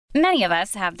Many of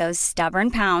us have those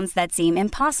stubborn pounds that seem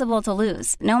impossible to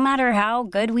lose, no matter how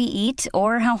good we eat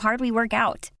or how hard we work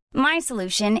out. My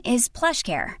solution is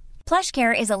PlushCare.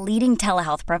 PlushCare is a leading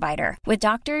telehealth provider with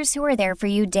doctors who are there for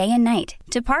you day and night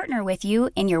to partner with you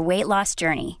in your weight loss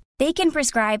journey. They can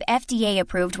prescribe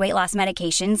FDA-approved weight loss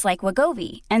medications like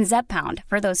Wegovy and Zepbound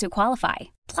for those who qualify.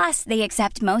 Plus, they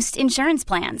accept most insurance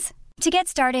plans. To get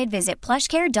started, visit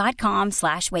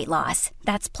plushcare.com/weightloss.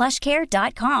 That's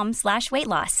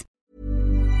plushcare.com/weightloss.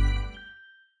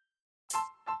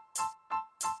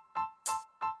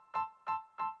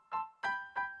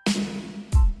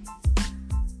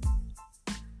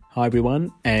 Hi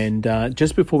everyone, and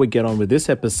just before we get on with this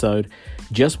episode,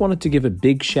 just wanted to give a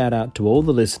big shout out to all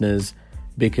the listeners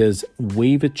because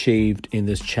we've achieved in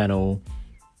this channel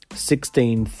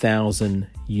 16,000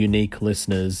 unique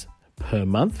listeners per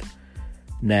month.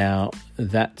 Now,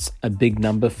 that's a big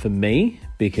number for me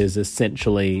because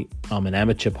essentially I'm an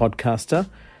amateur podcaster,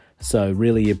 so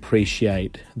really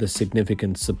appreciate the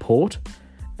significant support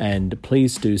and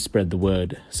please do spread the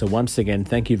word. So once again,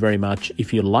 thank you very much.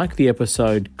 If you like the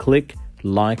episode, click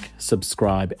like,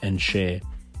 subscribe and share.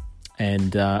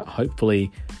 And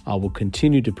hopefully I will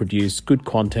continue to produce good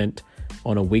content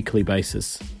on a weekly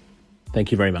basis.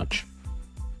 Thank you very much.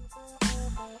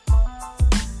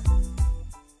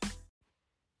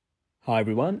 Hi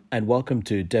everyone, and welcome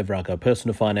to Dev Raga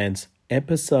Personal Finance,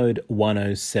 episode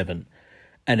 107.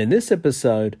 And in this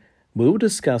episode, we'll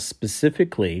discuss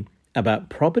specifically about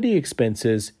property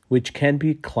expenses which can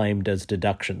be claimed as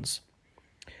deductions.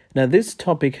 Now, this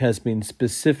topic has been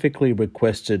specifically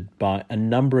requested by a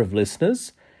number of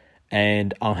listeners,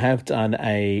 and I have done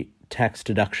a tax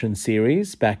deduction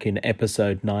series back in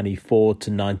episode 94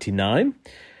 to 99,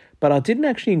 but I didn't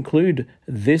actually include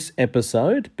this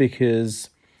episode because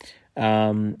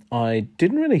I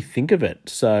didn't really think of it.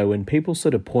 So when people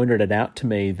sort of pointed it out to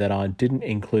me that I didn't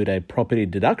include a property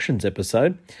deductions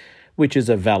episode, which is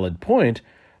a valid point,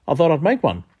 I thought I'd make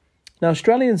one. Now,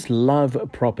 Australians love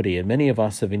property, and many of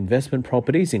us have investment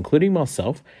properties, including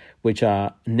myself, which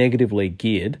are negatively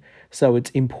geared. So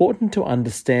it's important to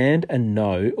understand and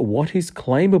know what is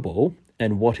claimable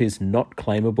and what is not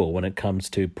claimable when it comes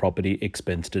to property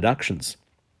expense deductions.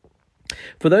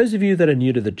 For those of you that are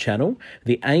new to the channel,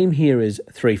 the aim here is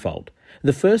threefold.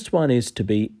 The first one is to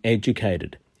be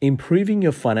educated. Improving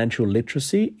your financial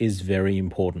literacy is very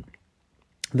important.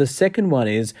 The second one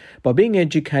is, by being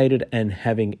educated and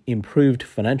having improved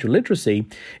financial literacy,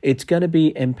 it's going to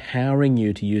be empowering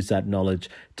you to use that knowledge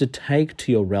to take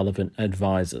to your relevant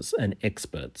advisors and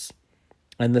experts.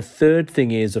 And the third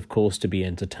thing is, of course, to be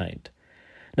entertained.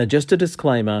 Now, just a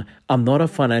disclaimer, I'm not a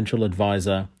financial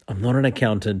advisor, I'm not an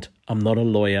accountant, I'm not a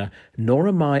lawyer, nor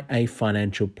am I a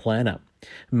financial planner.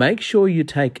 Make sure you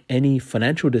take any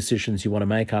financial decisions you want to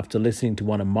make after listening to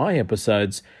one of my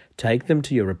episodes, take them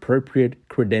to your appropriate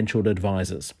credentialed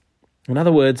advisors. In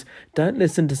other words, don't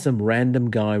listen to some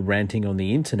random guy ranting on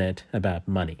the internet about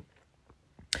money.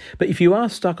 But if you are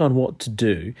stuck on what to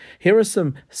do, here are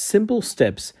some simple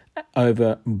steps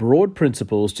over broad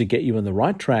principles to get you on the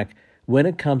right track when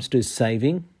it comes to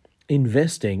saving,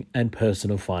 investing, and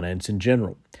personal finance in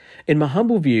general. In my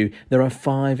humble view, there are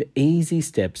 5 easy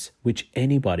steps which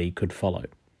anybody could follow.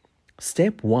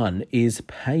 Step 1 is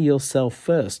pay yourself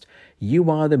first. You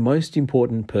are the most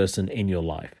important person in your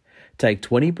life. Take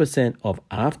 20% of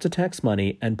after-tax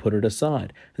money and put it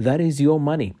aside. That is your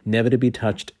money, never to be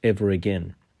touched ever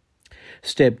again.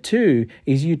 Step 2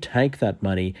 is you take that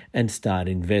money and start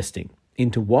investing.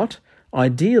 Into what?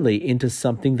 Ideally into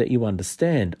something that you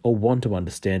understand or want to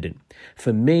understand in.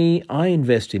 For me, I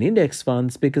invest in index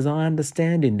funds because I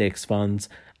understand index funds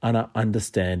and I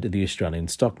understand the Australian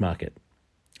stock market.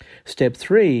 Step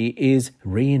 3 is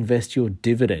reinvest your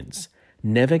dividends.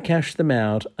 Never cash them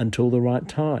out until the right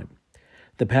time.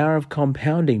 The power of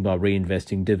compounding by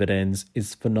reinvesting dividends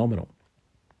is phenomenal.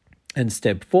 And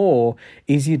step 4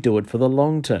 is you do it for the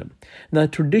long term. Now,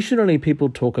 traditionally, people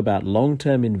talk about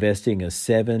long-term investing as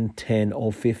 7, 10,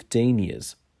 or 15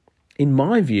 years. In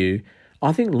my view,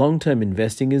 I think long-term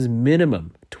investing is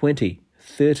minimum 20,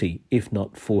 30, if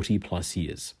not 40 plus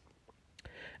years.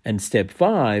 And step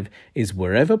 5 is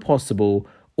wherever possible,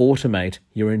 automate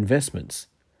your investments.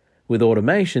 With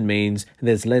automation means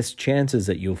there's less chances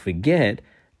that you'll forget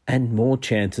and more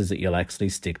chances that you'll actually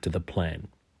stick to the plan.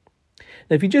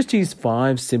 Now, if you just use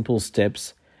 5 simple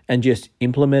steps and just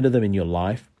implemented them in your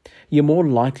life, you're more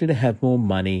likely to have more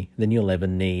money than you'll ever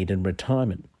need in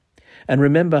retirement. And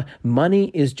remember,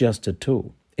 money is just a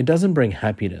tool. It doesn't bring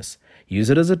happiness. Use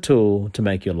it as a tool to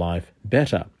make your life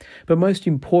better, but most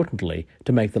importantly,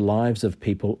 to make the lives of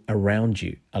people around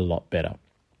you a lot better.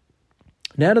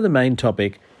 Now to the main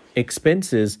topic,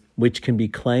 expenses which can be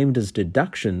claimed as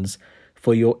deductions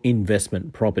for your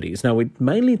investment properties. Now, we're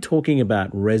mainly talking about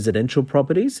residential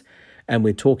properties, and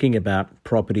we're talking about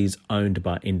properties owned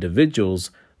by individuals,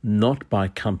 not by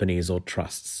companies or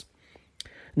trusts.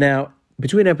 Now,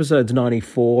 between episodes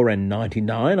 94 and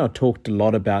 99, I talked a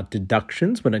lot about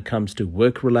deductions when it comes to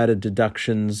work-related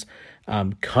deductions,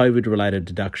 COVID-related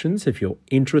deductions. If you're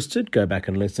interested, go back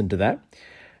and listen to that.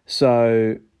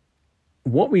 So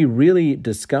what we really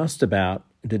discussed about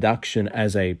deduction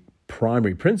as a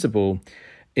primary principle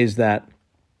is that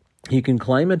you can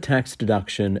claim a tax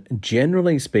deduction,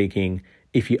 generally speaking,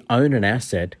 if you own an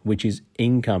asset which is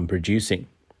income producing.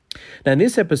 Now, in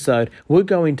this episode, we'll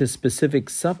go into specific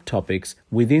subtopics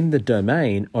within the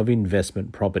domain of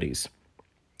investment properties.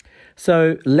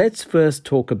 So let's first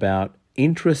talk about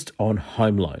interest on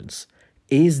home loans.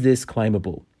 Is this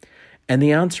claimable? And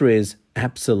the answer is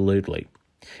absolutely.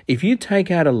 If you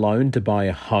take out a loan to buy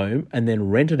a home and then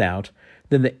rent it out,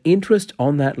 then the interest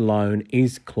on that loan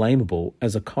is claimable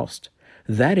as a cost.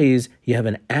 That is, you have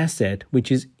an asset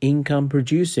which is income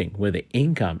producing, where the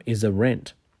income is a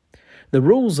rent. The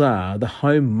rules are the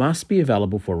home must be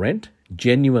available for rent,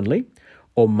 genuinely,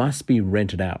 or must be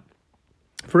rented out.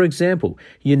 For example,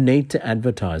 you need to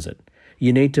advertise it.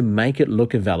 You need to make it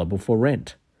look available for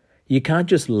rent. You can't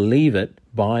just leave it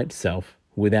by itself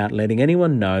without letting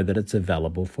anyone know that it's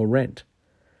available for rent.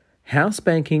 House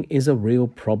banking is a real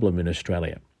problem in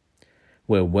Australia,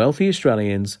 where wealthy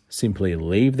Australians simply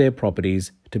leave their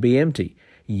properties to be empty,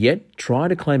 yet try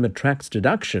to claim a tax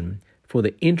deduction for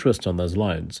the interest on those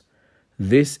loans.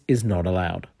 This is not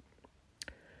allowed.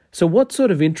 So what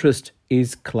sort of interest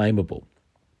is claimable?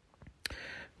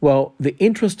 Well, the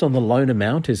interest on the loan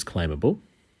amount is claimable.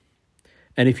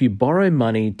 And if you borrow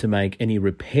money to make any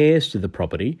repairs to the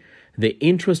property, the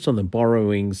interest on the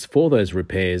borrowings for those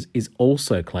repairs is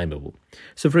also claimable.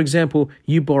 So, for example,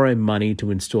 you borrow money to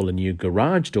install a new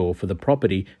garage door for the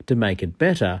property to make it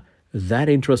better, that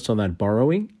interest on that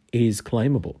borrowing is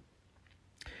claimable.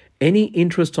 Any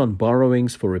interest on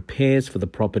borrowings for repairs for the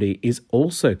property is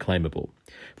also claimable.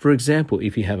 For example,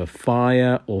 if you have a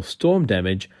fire or storm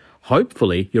damage,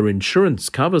 hopefully your insurance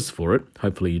covers for it.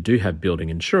 Hopefully you do have building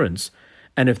insurance.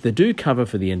 And if they do cover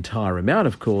for the entire amount,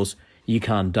 of course, you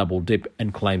can't double dip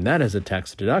and claim that as a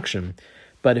tax deduction.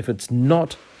 But if it's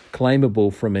not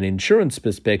claimable from an insurance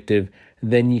perspective,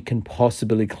 then you can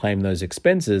possibly claim those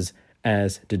expenses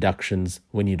as deductions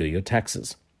when you do your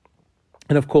taxes.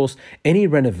 And of course, any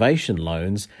renovation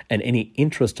loans and any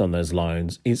interest on those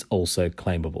loans is also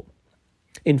claimable.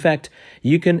 In fact,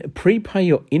 you can prepay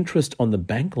your interest on the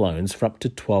bank loans for up to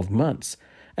 12 months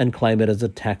and claim it as a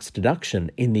tax deduction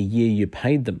in the year you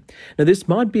paid them. Now, this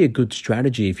might be a good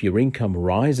strategy if your income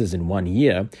rises in 1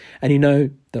 year and you know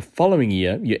the following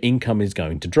year your income is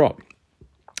going to drop.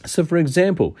 So, for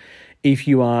example, if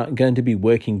you are going to be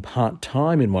working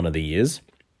part-time in one of the years,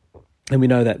 and we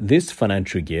know that this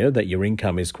financial year that your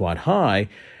income is quite high,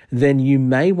 then you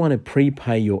may want to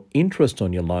prepay your interest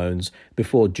on your loans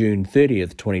before June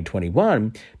 30th,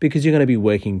 2021, because you're going to be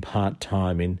working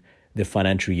part-time in the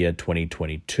financial year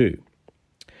 2022.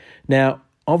 Now,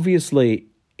 obviously,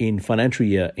 in financial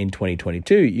year in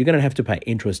 2022, you're going to have to pay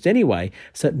interest anyway,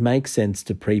 so it makes sense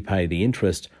to prepay the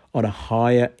interest on a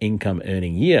higher income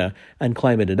earning year and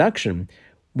claim a deduction,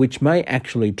 which may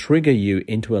actually trigger you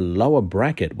into a lower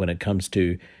bracket when it comes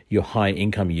to your high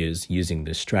income years using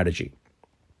this strategy.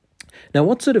 Now,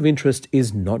 what sort of interest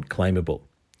is not claimable?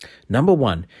 Number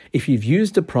one, if you've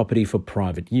used a property for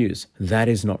private use, that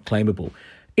is not claimable.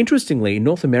 Interestingly, in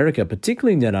North America,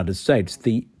 particularly in the United States,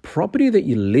 the property that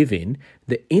you live in,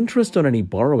 the interest on any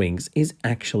borrowings is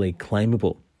actually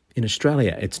claimable. In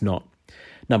Australia, it's not.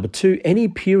 Number two, any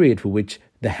period for which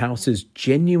the house is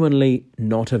genuinely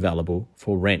not available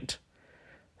for rent.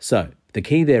 So the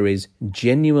key there is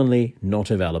genuinely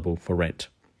not available for rent.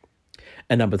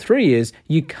 And number three is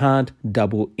you can't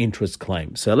double interest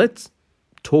claim. So let's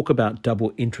talk about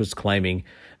double interest claiming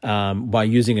by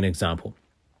using an example.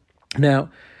 Now,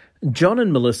 John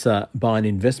and Melissa buy an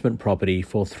investment property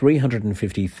for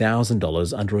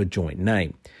 $350,000 under a joint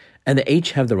name, and they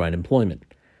each have their own employment.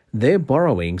 Their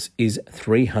borrowings is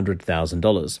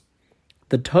 $300,000.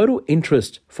 The total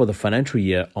interest for the financial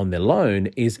year on their loan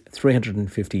is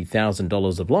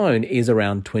 $350,000 of loan is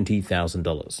around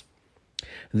 $20,000.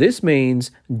 This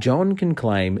means John can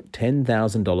claim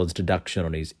 $10,000 deduction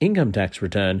on his income tax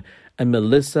return, and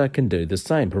Melissa can do the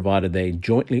same, provided they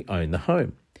jointly own the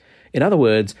home. In other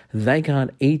words, they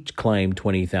can't each claim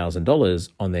 $20,000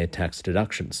 on their tax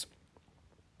deductions.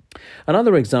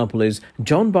 Another example is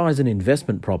John buys an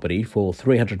investment property for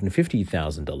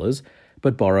 $350,000,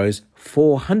 but borrows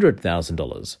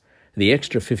 $400,000. The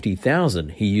extra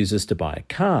 $50,000 he uses to buy a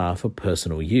car for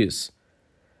personal use.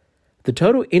 The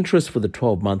total interest for the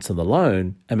 12 months on the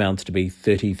loan amounts to be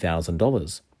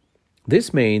 $30,000.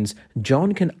 This means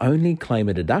John can only claim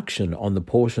a deduction on the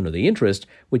portion of the interest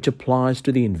which applies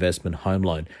to the investment home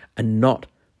loan and not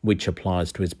which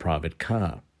applies to his private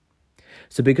car.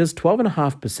 So because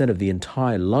 12.5% of the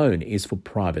entire loan is for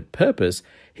private purpose,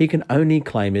 he can only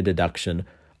claim a deduction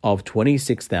of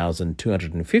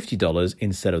 $26,250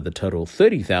 instead of the total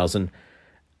 $30,000.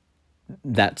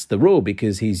 That's the rule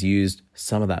because he's used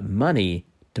some of that money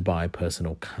to buy a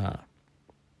personal car.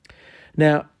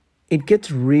 Now, it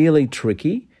gets really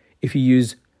tricky if you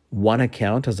use one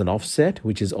account as an offset,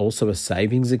 which is also a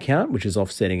savings account, which is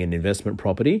offsetting an investment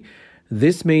property.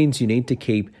 This means you need to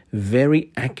keep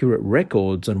very accurate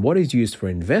records on what is used for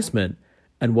investment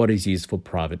and what is used for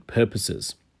private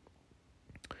purposes.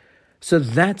 So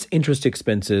that's interest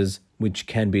expenses which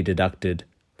can be deducted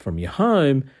from your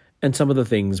home and some of the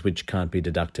things which can't be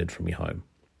deducted from your home.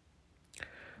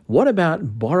 What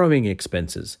about borrowing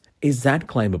expenses? Is that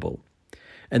claimable?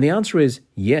 And the answer is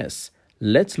yes.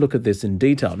 Let's look at this in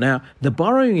detail. Now, the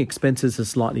borrowing expenses are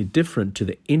slightly different to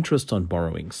the interest on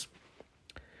borrowings.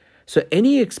 So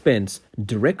any expense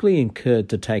directly incurred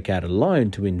to take out a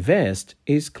loan to invest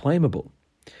is claimable.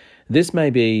 This may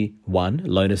be 1.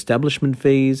 Loan establishment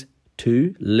fees,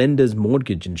 2. Lender's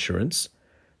mortgage insurance,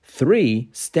 3.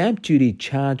 Stamp duty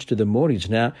charged to the mortgage.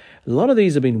 Now, a lot of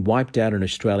these have been wiped out in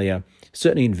Australia.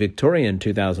 Certainly in Victoria in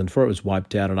 2004 it was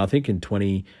wiped out, and I think in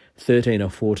 2013 or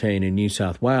 14 in New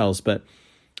South Wales. But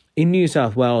in New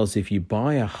South Wales, if you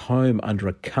buy a home under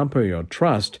a company or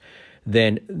trust,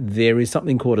 then there is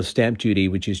something called a stamp duty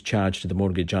which is charged to the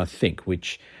mortgage, I think,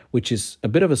 which is a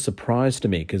bit of a surprise to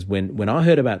me because when I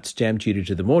heard about stamp duty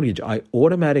to the mortgage, I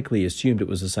automatically assumed it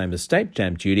was the same as state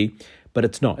stamp duty, but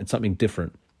it's not. It's something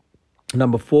different.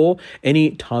 Number 4, any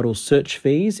title search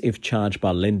fees if charged by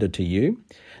lender to you.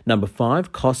 Number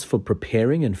 5, costs for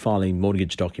preparing and filing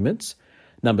mortgage documents.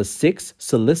 Number 6,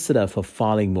 solicitor for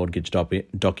filing mortgage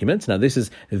documents. Now, this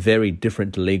is very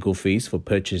different to legal fees for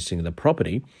purchasing the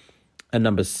property. And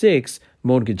number 6,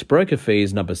 mortgage broker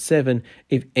fees. Number 7,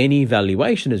 if any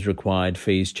valuation is required,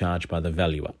 fees charged by the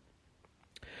valuer.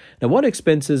 Now, what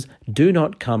expenses do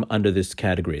not come under this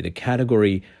category? The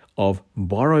category of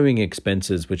borrowing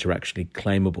expenses which are actually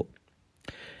claimable.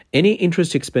 Any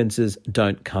interest expenses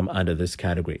don't come under this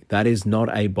category. That is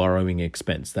not a borrowing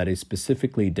expense. That is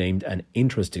specifically deemed an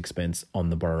interest expense on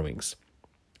the borrowings.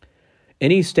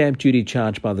 Any stamp duty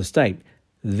charged by the state,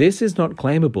 this is not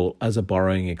claimable as a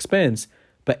borrowing expense,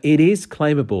 but it is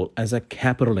claimable as a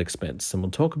capital expense, and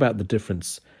we'll talk about the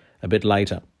difference a bit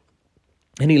later.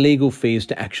 Any legal fees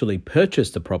to actually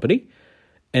purchase the property,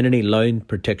 and any loan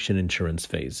protection insurance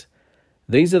fees.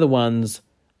 These are the ones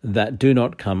that do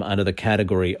not come under the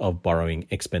category of borrowing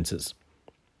expenses.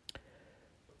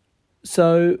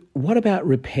 So what about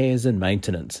repairs and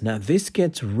maintenance? Now, this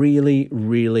gets really,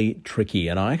 really tricky,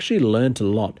 and I actually learned a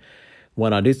lot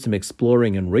when I did some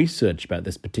exploring and research about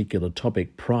this particular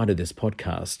topic prior to this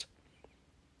podcast.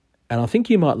 And I think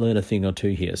you might learn a thing or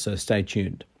two here, so stay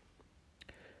tuned.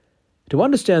 To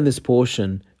understand this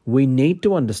portion, we need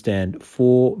to understand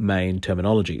 4 main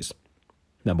terminologies.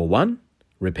 Number 1,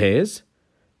 repairs.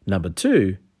 Number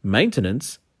 2,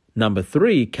 maintenance. Number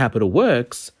 3, capital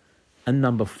works. And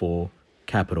number 4,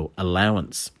 capital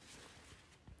allowance.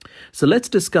 So let's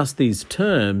discuss these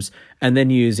terms and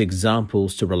then use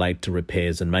examples to relate to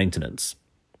repairs and maintenance.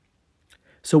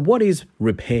 So what is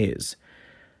repairs?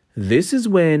 This is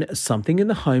when something in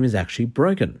the home is actually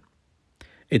broken.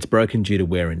 It's broken due to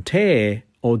wear and tear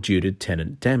or due to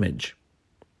tenant damage.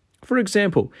 For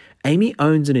example, Amy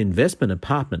owns an investment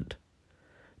apartment.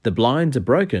 The blinds are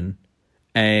broken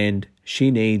and she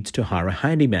needs to hire a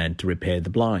handyman to repair the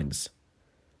blinds.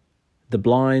 The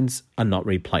blinds are not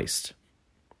replaced.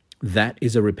 That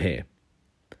is a repair.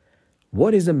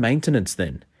 What is a maintenance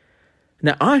then?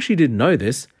 Now, I actually didn't know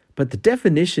this, but the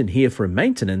definition here for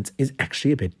maintenance is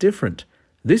actually a bit different.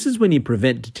 This is when you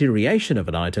prevent deterioration of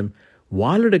an item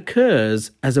while it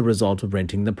occurs as a result of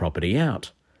renting the property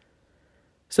out.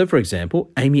 So, for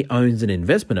example, Amy owns an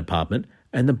investment apartment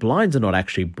and the blinds are not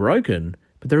actually broken,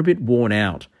 but they're a bit worn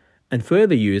out, and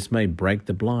further use may break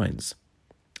the blinds.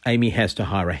 Amy has to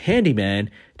hire a handyman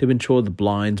to ensure the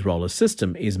blinds roller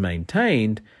system is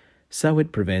maintained so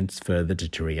it prevents further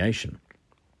deterioration.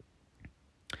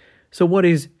 So what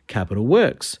is capital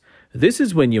works? This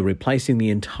is when you're replacing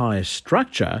the entire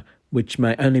structure, which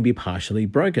may only be partially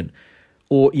broken,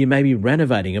 or you may be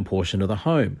renovating a portion of the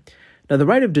home. Now, the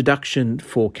rate of deduction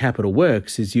for capital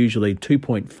works is usually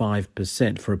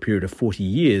 2.5% for a period of 40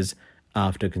 years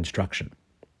after construction.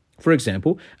 For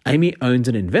example, Amy owns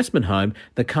an investment home,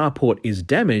 the carport is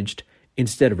damaged.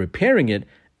 Instead of repairing it,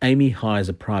 Amy hires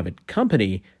a private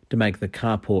company to make the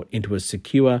carport into a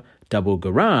secure double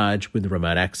garage with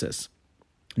remote access.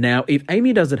 Now, if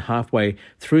Amy does it halfway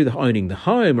through owning the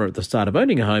home or at the start of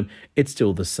owning a home, it's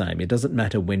still the same. It doesn't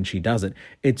matter when she does it.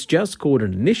 It's just called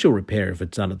an initial repair if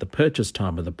it's done at the purchase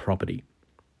time of the property.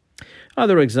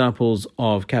 Other examples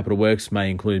of capital works may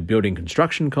include building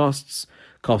construction costs,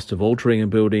 cost of altering a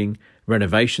building,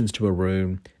 renovations to a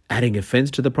room, adding a fence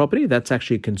to the property. That's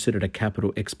actually considered a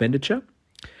capital expenditure.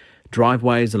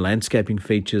 Driveways and landscaping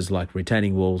features like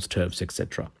retaining walls, turfs,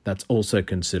 etc. That's also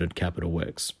considered capital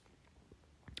works.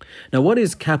 Now, what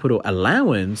is capital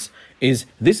allowance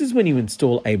this is when you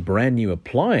install a brand new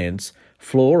appliance,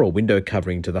 floor or window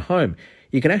covering to the home.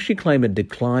 You can actually claim a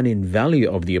decline in value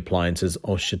of the appliances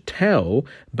or chattel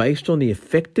based on the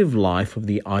effective life of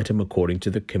the item according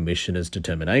to the Commissioner's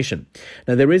determination.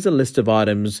 Now, there is a list of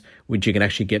items which you can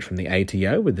actually get from the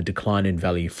ATO with the decline in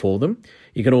value for them.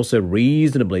 You can also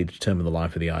reasonably determine the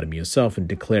life of the item yourself and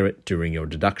declare it during your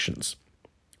deductions.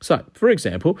 So, for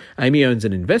example, Amy owns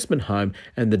an investment home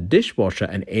and the dishwasher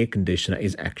and air conditioner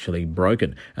is actually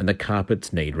broken and the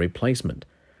carpets need replacement.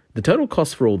 The total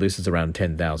cost for all this is around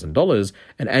 $10,000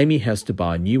 and Amy has to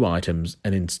buy new items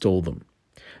and install them.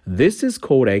 This is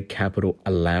called a capital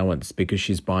allowance because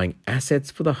she's buying assets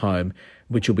for the home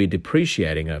which will be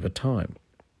depreciating over time.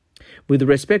 With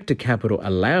respect to capital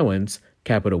allowance,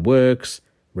 capital works,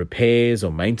 repairs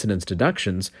or maintenance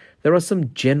deductions, there are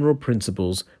some general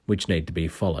principles which need to be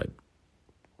followed.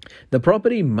 The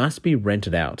property must be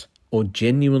rented out or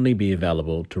genuinely be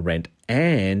available to rent,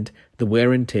 and the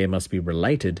wear and tear must be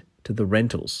related to the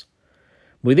rentals.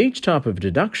 With each type of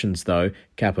deductions, though,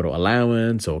 capital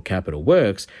allowance or capital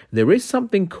works, there is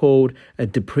something called a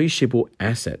depreciable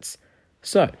assets.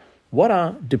 So, what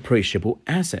are depreciable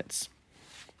assets?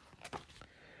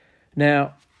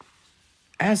 Now,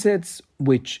 assets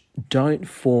which don't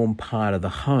form part of the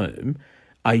home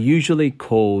are usually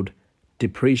called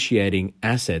depreciating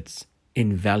assets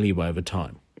in value over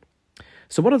time.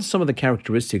 So what are some of the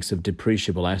characteristics of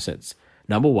depreciable assets?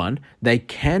 Number one, they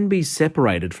can be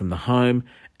separated from the home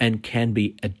and can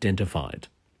be identified.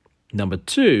 Number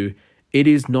two, it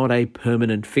is not a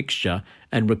permanent fixture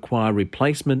and require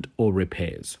replacement or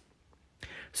repairs.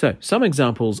 So some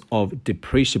examples of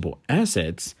depreciable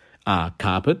assets are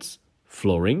carpets,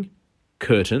 flooring,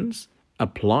 curtains,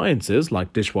 appliances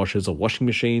like dishwashers or washing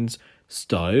machines,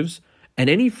 stoves, and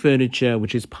any furniture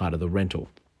which is part of the rental.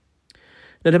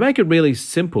 Now, to make it really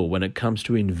simple when it comes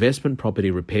to investment property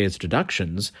repairs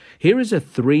deductions, here is a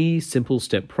 3 simple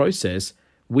step process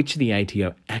which the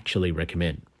ATO actually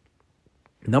recommend.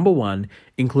 Number 1,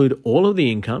 include all of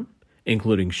the income,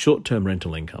 including short-term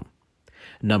rental income.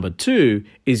 Number 2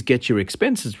 is get your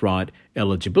expenses right,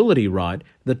 eligibility right,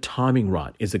 the timing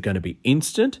right. Is it going to be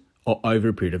instant or over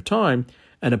a period of time,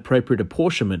 and appropriate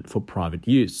apportionment for private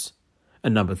use?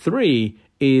 And number 3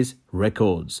 is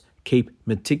records. Keep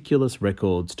meticulous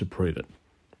records to prove it.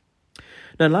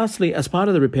 Now, lastly, as part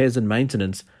of the repairs and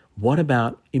maintenance, what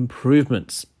about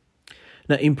improvements?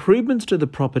 Now, improvements to the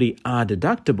property are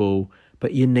deductible,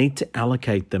 but you need to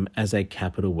allocate them as a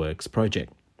capital works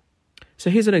project. So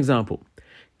here's an example.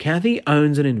 Kathy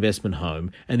owns an investment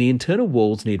home and the internal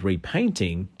walls need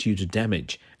repainting due to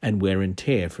damage and wear and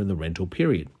tear from the rental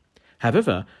period.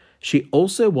 However, she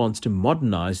also wants to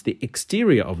modernise the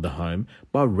exterior of the home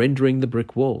by rendering the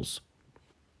brick walls.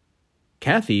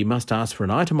 Kathy must ask for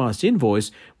an itemised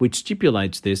invoice which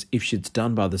stipulates this if it's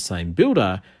done by the same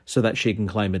builder so that she can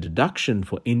claim a deduction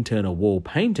for internal wall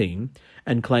painting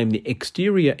and claim the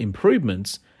exterior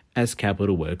improvements as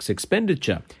capital works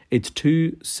expenditure. It's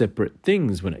 2 separate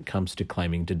things when it comes to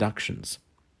claiming deductions.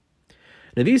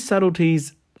 Now, these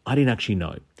subtleties I didn't actually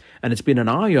know, and it's been an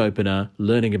eye-opener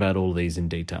learning about all of these in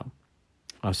detail.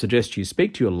 I suggest you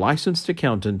speak to your licensed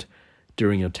accountant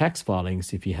during your tax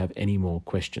filings if you have any more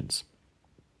questions.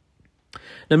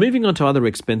 Now, moving on to other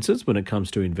expenses when it comes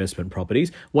to investment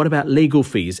properties, what about legal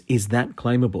fees? Is that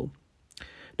claimable?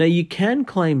 Now, you can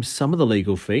claim some of the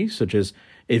legal fees, such as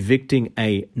evicting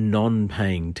a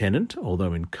non-paying tenant,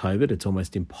 although in COVID it's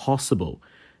almost impossible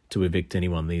to evict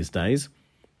anyone these days.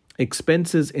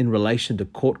 Expenses in relation to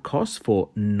court costs for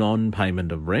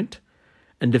non-payment of rent,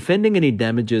 and defending any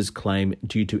damages claim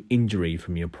due to injury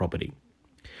from your property.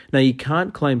 Now, you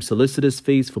can't claim solicitor's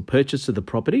fees for purchase of the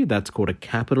property. That's called a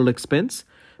capital expense.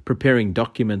 Preparing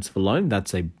documents for loan,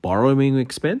 that's a borrowing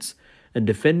expense. And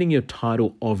defending your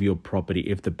title of your property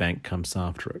if the bank comes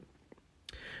after it.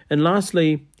 And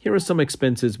lastly, here are some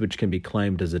expenses which can be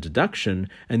claimed as a deduction,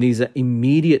 and these are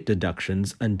immediate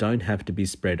deductions and don't have to be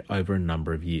spread over a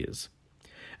number of years.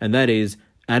 And that is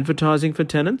advertising for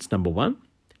tenants, number 1.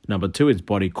 Number 2 is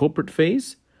body corporate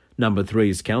fees. Number 3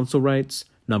 is council rates.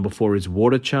 Number 4 is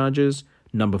water charges.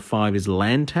 Number 5 is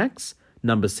land tax.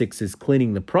 Number 6 is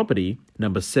cleaning the property.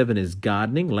 Number 7 is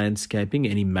gardening, landscaping,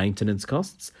 any maintenance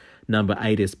costs. Number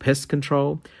 8 is pest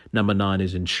control. Number 9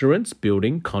 is insurance,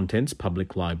 building, contents,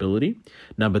 public liability.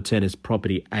 Number 10 is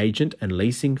property agent and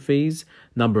leasing fees.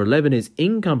 Number 11 is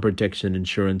income protection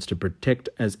insurance to protect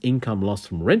as income lost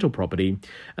from rental property.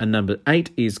 And number 8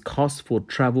 is costs for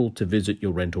travel to visit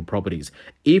your rental properties.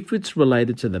 If it's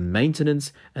related to the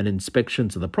maintenance and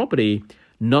inspections of the property,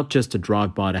 not just to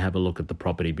drive by to have a look at the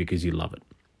property because you love it.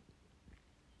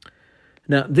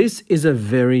 Now, this is a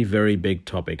very, very big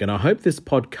topic, and I hope this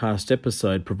podcast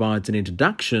episode provides an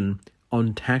introduction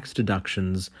on tax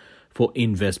deductions for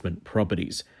investment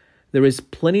properties. There is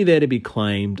plenty there to be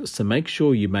claimed, so make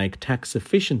sure you make tax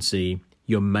efficiency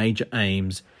your major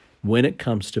aims when it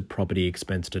comes to property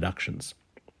expense deductions.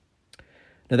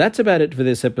 Now, that's about it for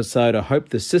this episode. I hope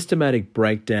the systematic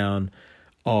breakdown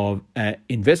of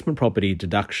investment property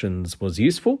deductions was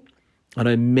useful. I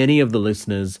know many of the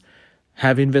listeners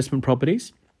have investment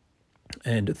properties,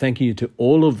 and thank you to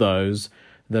all of those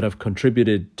that have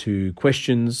contributed to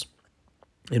questions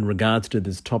in regards to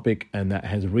this topic, and that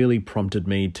has really prompted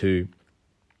me to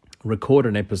record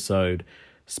an episode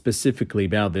specifically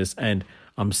about this. And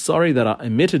I'm sorry that I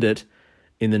omitted it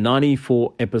in the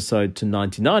 94 episode to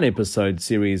 99 episode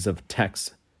series of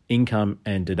tax, income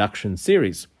and deduction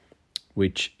series,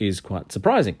 which is quite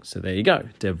surprising. So there you go.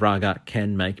 Dev Raga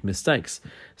can make mistakes.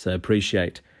 So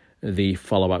appreciate the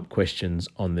follow-up questions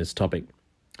on this topic.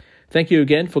 Thank you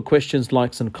again for questions,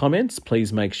 likes and comments.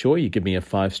 Please make sure you give me a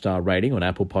 5-star rating on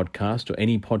Apple Podcast or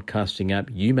any podcasting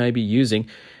app you may be using.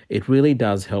 It really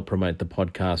does help promote the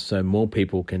podcast so more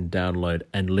people can download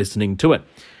and listening to it.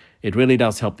 It really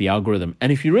does help the algorithm.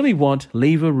 And if you really want,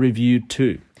 leave a review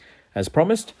too. As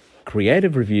promised,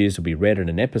 creative reviews will be read in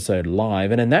an episode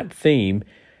live. And in that theme,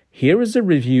 here is a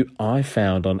review I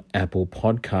found on Apple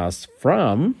Podcasts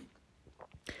from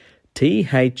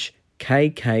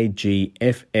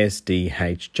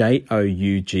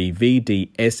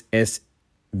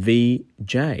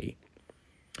THKKGFSDHJOUGVDSSVJ.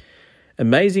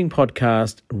 Amazing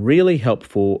podcast, really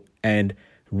helpful, and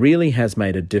really has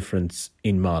made a difference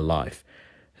in my life.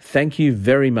 Thank you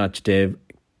very much, Dev.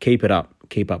 Keep it up.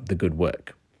 Keep up the good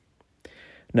work.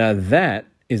 Now that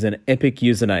is an epic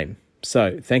username.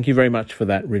 So thank you very much for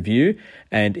that review.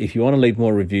 And if you want to leave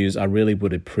more reviews, I really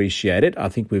would appreciate it. I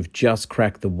think we've just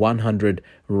cracked the 100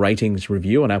 ratings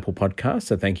review on Apple Podcasts.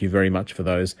 So thank you very much for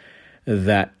those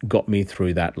that got me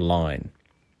through that line.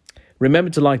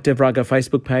 Remember to like Dev Raga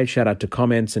Facebook page, shout out to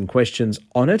comments and questions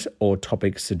on it or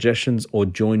topic suggestions, or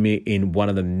join me in one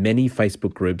of the many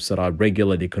Facebook groups that I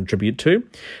regularly contribute to.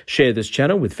 Share this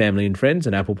channel with family and friends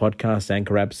on Apple Podcasts,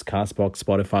 Anchor apps, Castbox,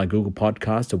 Spotify, Google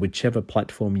Podcasts, or whichever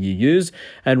platform you use.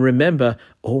 And remember,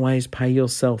 always pay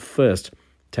yourself first.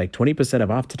 Take 20%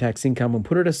 of after-tax income and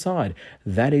put it aside.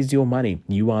 That is your money.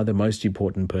 You are the most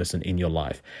important person in your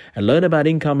life. And learn about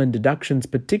income and deductions,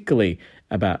 particularly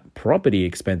about property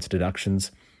expense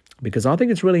deductions, because I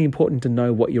think it's really important to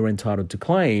know what you're entitled to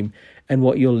claim and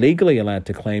what you're legally allowed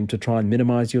to claim to try and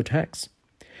minimize your tax.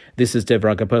 This is Dev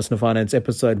Raga Personal Finance,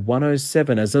 episode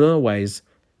 107. As always,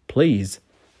 please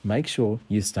make sure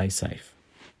you stay safe.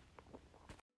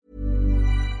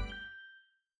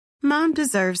 Mom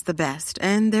deserves the best,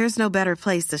 and there's no better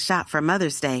place to shop for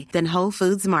Mother's Day than Whole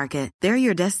Foods Market. They're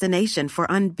your destination for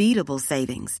unbeatable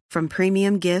savings, from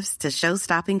premium gifts to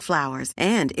show-stopping flowers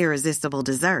and irresistible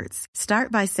desserts.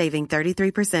 Start by saving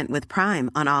 33% with Prime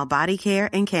on all body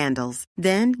care and candles.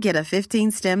 Then get a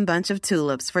 15-stem bunch of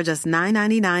tulips for just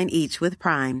 $9.99 each with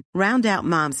Prime. Round out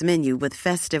Mom's menu with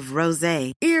festive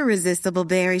rosé, irresistible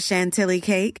berry chantilly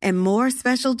cake, and more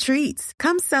special treats.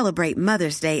 Come celebrate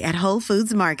Mother's Day at Whole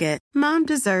Foods Market. Mom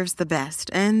deserves the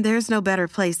best, and there's no better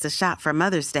place to shop for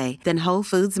Mother's Day than Whole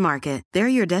Foods Market. They're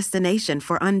your destination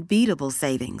for unbeatable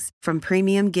savings, from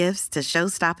premium gifts to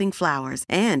show-stopping flowers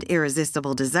and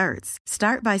irresistible desserts.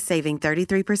 Start by saving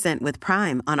 33% with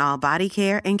Prime on all body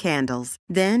care and candles.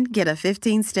 Then get a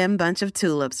 15-stem bunch of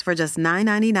tulips for just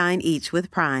 $9.99 each with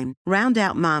Prime. Round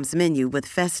out Mom's menu with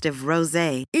festive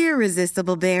rosé,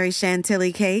 irresistible berry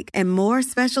chantilly cake, and more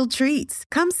special treats.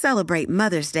 Come celebrate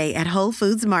Mother's Day at Whole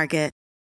Foods Market.